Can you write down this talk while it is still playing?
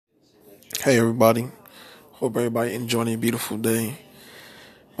Hey everybody, hope everybody enjoying a beautiful day.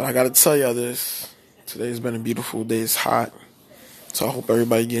 But I gotta tell y'all this, today's been a beautiful day, it's hot. So I hope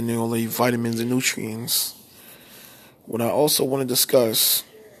everybody getting all the vitamins and nutrients. What I also want to discuss,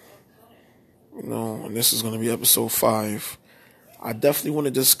 and this is gonna be episode 5, I definitely want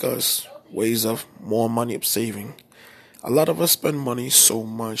to discuss ways of more money of saving. A lot of us spend money so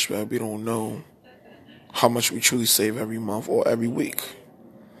much that we don't know how much we truly save every month or every week.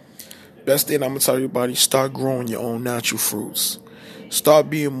 Best thing I'm gonna tell everybody, start growing your own natural fruits. Start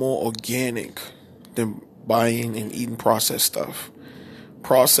being more organic than buying and eating processed stuff.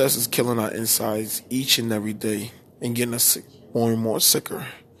 Processed is killing our insides each and every day and getting us more and more sicker.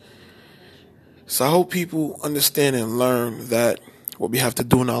 So I hope people understand and learn that what we have to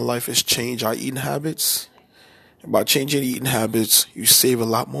do in our life is change our eating habits. And by changing eating habits, you save a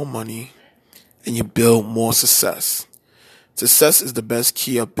lot more money and you build more success. Success is the best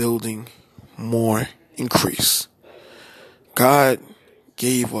key of building more increase. God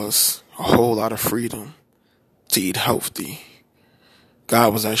gave us a whole lot of freedom to eat healthy.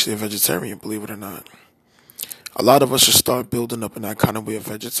 God was actually a vegetarian, believe it or not. A lot of us should start building up in that kind of way of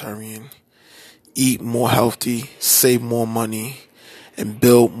vegetarian. Eat more healthy, save more money, and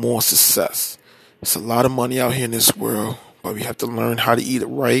build more success. It's a lot of money out here in this world, but we have to learn how to eat it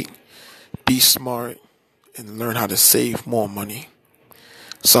right, be smart, and learn how to save more money.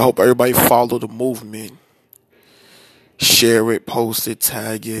 So I hope everybody follow the movement. Share it, post it,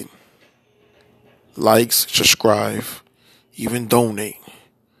 tag it, likes, subscribe, even donate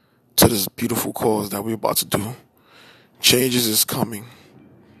to this beautiful cause that we're about to do. Changes is coming.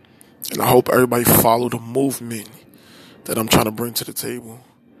 And I hope everybody follow the movement that I'm trying to bring to the table.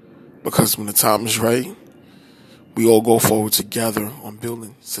 Because when the time is right, we all go forward together on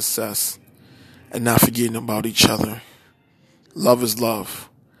building success and not forgetting about each other. Love is love.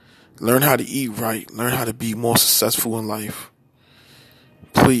 Learn how to eat right. Learn how to be more successful in life.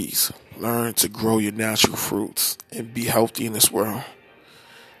 Please learn to grow your natural fruits and be healthy in this world.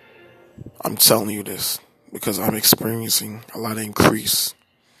 I'm telling you this because I'm experiencing a lot of increase.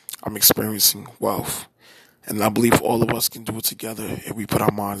 I'm experiencing wealth. And I believe all of us can do it together if we put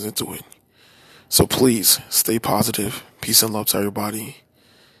our minds into it. So please stay positive. Peace and love to everybody.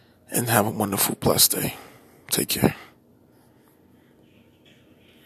 And have a wonderful, blessed day. Take care.